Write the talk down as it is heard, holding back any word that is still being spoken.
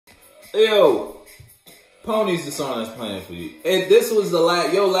Yo, Pony's the song that's playing for you. And this was the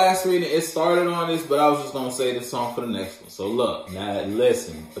last reading. It started on this, but I was just gonna say this song for the next one. So look, now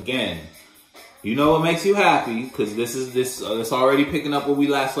listen again. You know what makes you happy, because it's already picking up where we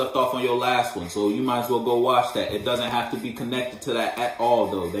last left off on your last one. So you might as well go watch that. It doesn't have to be connected to that at all,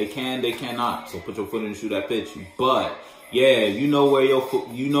 though. They can, they cannot. So put your foot in the shoe that fits you. But yeah, you know where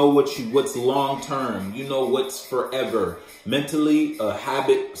you know what's long term. You know what's forever. Mentally, a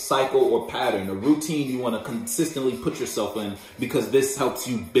habit, cycle, or pattern, a routine you want to consistently put yourself in because this helps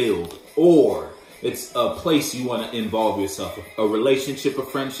you build. Or it's a place you want to involve yourself, a relationship, a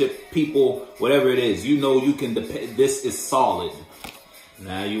friendship, people, whatever it is. You know you can depend. This is solid.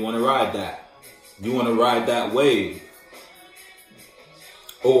 Now you want to ride that. You want to ride that wave.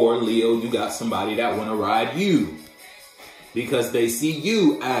 Or Leo, you got somebody that want to ride you because they see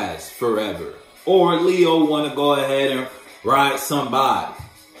you as forever. Or Leo want to go ahead and ride somebody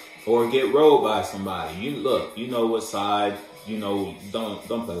or get rode by somebody. You look, you know what side. You know, don't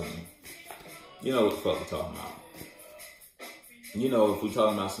play with me. You know what the fuck we're talking about. You know if we're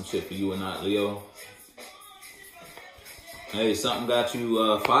talking about some shit for you or not, Leo. Hey, something got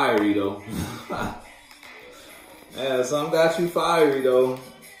you fiery, though. Yeah, something got you fiery, though.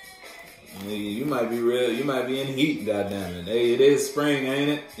 You might be real. You might be in heat, goddammit. Hey, it is spring, ain't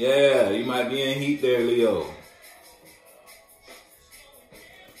it? Yeah, you might be in heat there, Leo.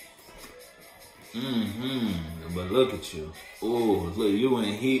 But look at you. Oh, look, you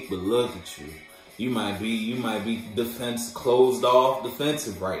in heat, but look at you. You might be closed off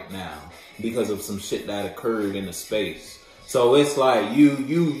defensive right now because of some shit that occurred in the space. So it's like you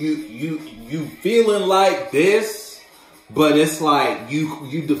feeling like this, but it's like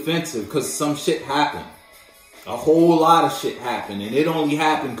you defensive because some shit happened. A whole lot of shit happened, and it only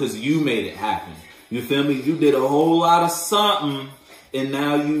happened because you made it happen. You feel me? You did a whole lot of something, and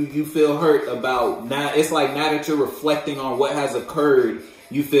now you feel hurt about now. It's like now that you're reflecting on what has occurred,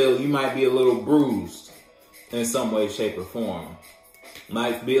 you feel you might be a little bruised in some way, shape, or form.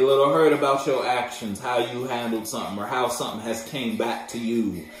 Might be a little hurt about your actions, how you handled something, or how something has came back to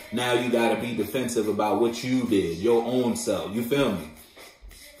you. Now you got to be defensive about what you did, your own self. You feel me?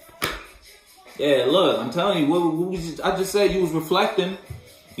 Yeah, look, I'm telling you, I just said you was reflecting.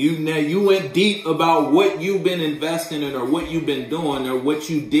 You went deep about what you've been investing in or what you've been doing or what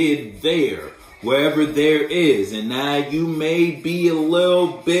you did there, wherever there is. And now you may be a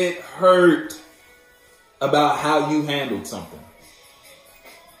little bit hurt about how you handled something.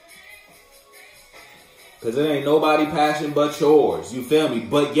 Because it ain't nobody passion but yours. You feel me?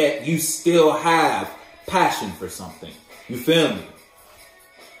 But yet you still have passion for something. You feel me?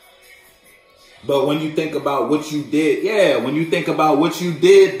 But when you think about what you did, when you think about what you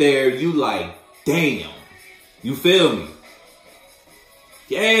did there, you like, damn. You feel me?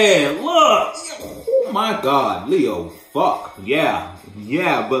 Yeah, look. Oh my God, Leo, fuck. Yeah,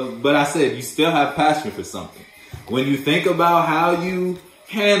 but I said you still have passion for something. When you think about how you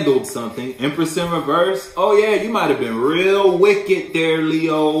handled something, Empress in reverse, oh yeah, you might have been real wicked there,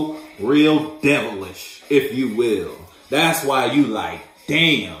 Leo. Real devilish, if you will. That's why you like,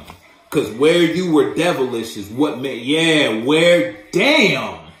 damn. Because where you were devilish is what made,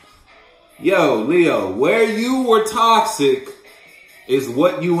 damn. Yo, Leo, where you were toxic is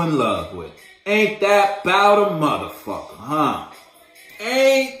what you in love with. Ain't that bout a motherfucker, huh?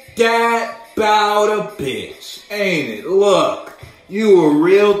 Ain't that bout a bitch, ain't it? Look, you were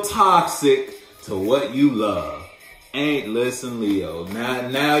real toxic to what you love. Listen, Leo,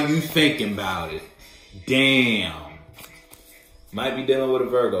 now you thinking about it. Damn. Might be dealing with a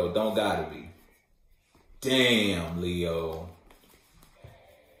Virgo. Don't gotta be. Damn, Leo.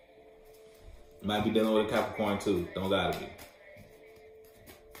 Might be dealing with a Capricorn too. Don't gotta be.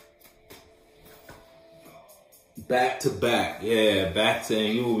 Back to back. Yeah, back to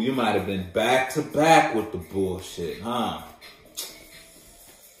you might have been back to back with the bullshit, huh?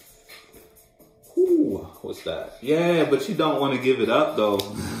 Whew, what's that? Yeah, but you don't want to give it up though.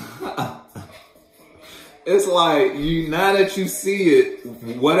 It's like now that you see it,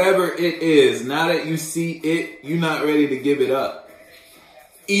 whatever it is, now that you see it, you're not ready to give it up.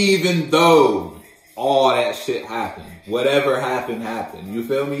 Even though all that shit happened. Whatever happened, happened. You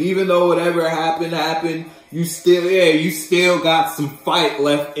feel me? Even though whatever happened, you still got some fight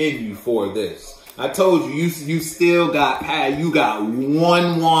left in you for this. I told you, you still got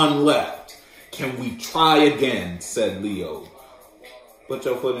one left. Can we try again? Said Leo. Put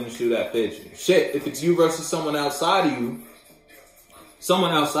your foot in the shoe that fits you. Shit, if it's you versus someone outside of you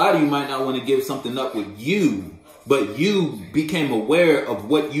might not want to give something up with you, but you became aware of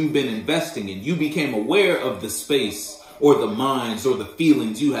what you've been investing in. You became aware of the space or the minds or the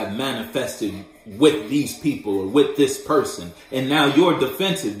feelings you have manifested with these people or with this person. And now you're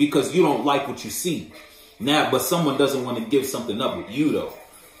defensive because you don't like what you see. Now, but someone doesn't want to give something up with you, though.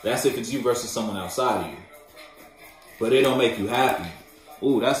 That's if it's you versus someone outside of you. But it don't make you happy.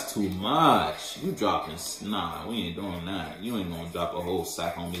 Ooh, that's too much. You dropping, nah, we ain't doing that. You ain't gonna drop a whole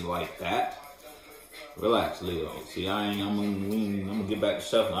sack on me like that. Relax, Leo. See, I'm gonna get back to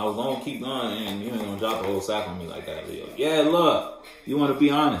shuffling. I was gonna keep going, and you ain't gonna drop a whole sack on me like that, Leo. Yeah, look, you want to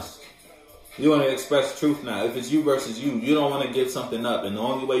be honest. You want to express truth now. If it's you versus you, you don't want to give something up, and the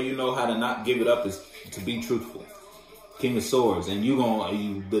only way you know how to not give it up is to be truthful. King of Swords, and you're gonna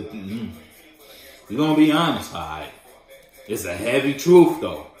be honest, all right? It's a heavy truth,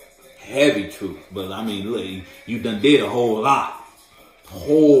 though. Heavy truth. But, I mean, look, you done did a whole lot.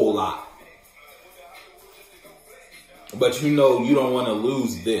 Whole lot. But you know you don't want to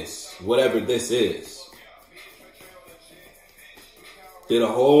lose this. Whatever this is. Did a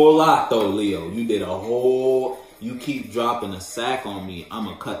whole lot, though, Leo. You did a whole... You keep dropping a sack on me. I'm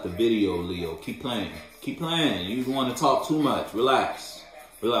going to cut the video, Leo. Keep playing. Keep playing. You want to talk too much. Relax.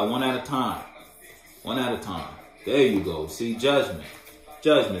 Relax. One at a time. One at a time. There you go. See, judgment.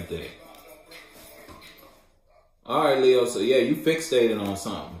 Judgment there. All right, Leo. So, yeah, you fixated on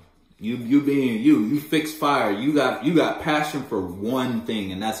something. You being you. You fixed fire. You got passion for one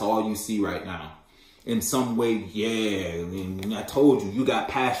thing, and that's all you see right now. In some way, yeah. I told you, you got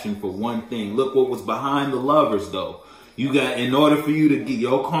passion for one thing. Look what was behind the lovers, though. You got, in order for you to get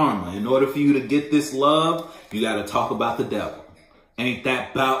your karma, in order for you to get this love, you got to talk about the devil. Ain't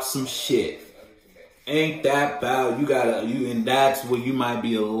that about some shit? Ain't that about, and that's where you might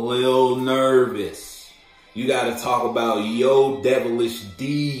be a little nervous. You got to talk about your devilish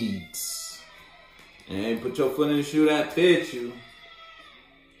deeds. And put your foot in the shoe that fit you.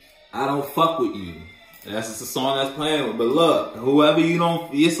 I don't fuck with you. That's just a song that's playing with. But look, whoever you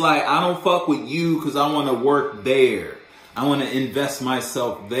don't, it's like, I don't fuck with you because I want to work there. I want to invest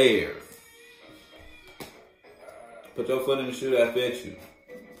myself there. Put your foot in the shoe that fits you.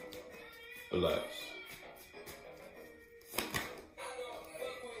 Relax.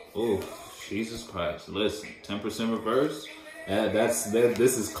 Oh, Jesus Christ. Listen, 10% reverse.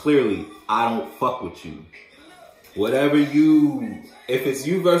 This is clearly, I don't fuck with you. Whatever you, if it's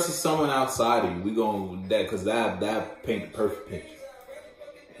you versus someone outside of you, we going with that, because that paint the perfect picture.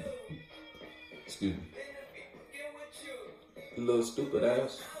 Excuse me. You little stupid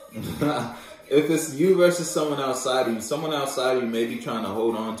ass. If it's you versus someone outside of you may be trying to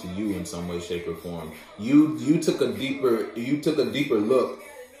hold on to you in some way, shape, or form. You took a deeper look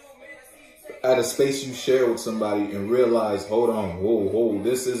at a space you share with somebody and realized, hold on, whoa,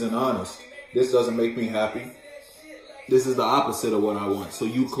 this isn't honest. This doesn't make me happy. This is the opposite of what I want. So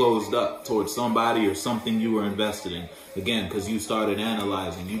you closed up towards somebody or something you were invested in. Again, because you started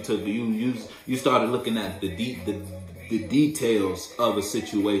analyzing. You started looking at the details of a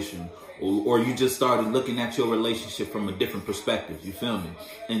situation. Or you just started looking at your relationship from a different perspective. You feel me?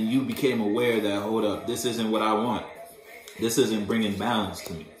 And you became aware that, hold up, this isn't what I want. This isn't bringing balance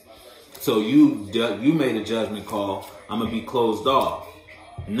to me. So you made a judgment call. I'm going to be closed off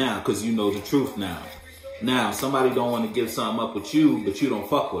now because you know the truth now. Now, somebody don't want to give something up with you, but you don't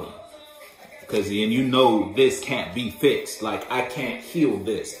fuck with them. And you know this can't be fixed. Like, I can't heal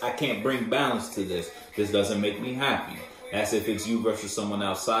this. I can't bring balance to this. This doesn't make me happy. That's if it's you versus someone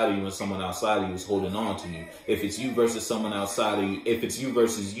outside of you and someone outside of you is holding on to you. If it's you versus someone outside of you, if it's you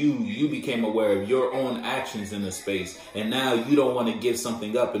versus you, you became aware of your own actions in the space. And now you don't want to give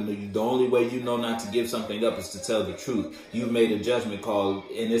something up. And the only way you know not to give something up is to tell the truth. You made a judgment call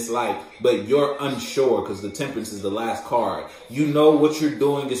and it's like, but you're unsure because the Temperance is the last card. You know what you're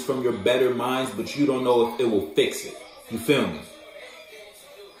doing is from your better minds, but you don't know if it will fix it. You feel me?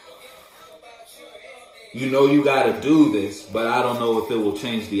 You know you got to do this, but I don't know if it will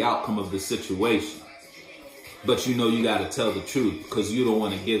change the outcome of the situation. But you know you got to tell the truth because you don't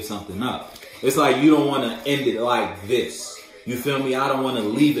want to give something up. It's like you don't want to end it like this. You feel me? I don't want to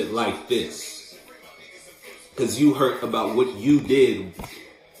leave it like this. Because you hurt about what you did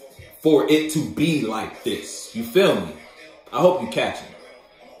for it to be like this. You feel me? I hope you catch it.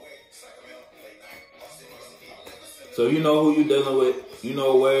 So you know who you're dealing with. You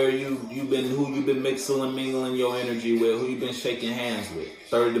know where who you've been mixing and mingling your energy with, who you've been shaking hands with,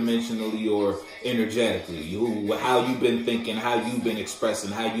 third dimensionally or energetically, how you've been thinking, how you've been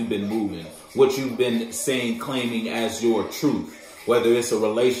expressing, how you've been moving, what you've been saying, claiming as your truth. Whether it's a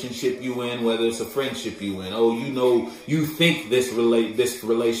relationship you in, whether it's a friendship you in. Oh, you know, you think this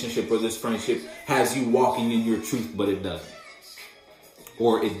relationship or this friendship has you walking in your truth, but it doesn't.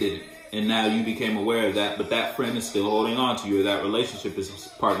 Or it didn't. and now you became aware of that, but that friend is still holding on to you, or that relationship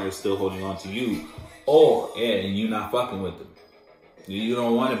partner is still holding on to you, and you're not fucking with them. You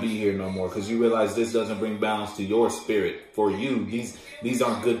don't want to be here no more because you realize this doesn't bring balance to your spirit. For you, these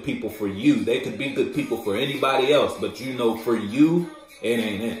aren't good people for you. They could be good people for anybody else, but you know for you, it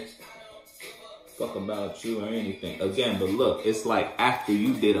ain't it. Fuck about you or anything. Again, but look, it's like after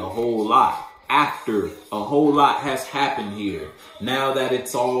you did a whole lot. After a whole lot has happened here. Now that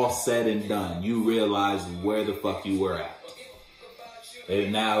it's all said and done, you realize where the fuck you were at.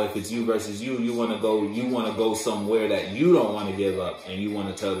 And now if it's you versus you, you want to go somewhere that you don't want to give up, and you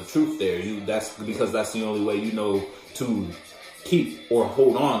want to tell the truth there. That's because that's the only way you know to keep or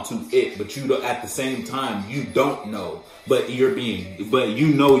hold on to it. But you don't, at the same time, you don't know, but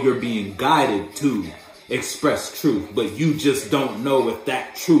you know you're being guided to express truth, but you just don't know if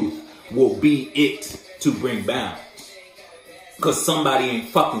that truth will be it to bring balance. Because somebody ain't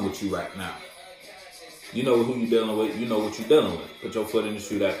fucking with you right now. You know who you dealing with. You know what you dealing with. Put your foot in the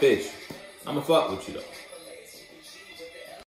shoe that bitch. I'ma fuck with you though.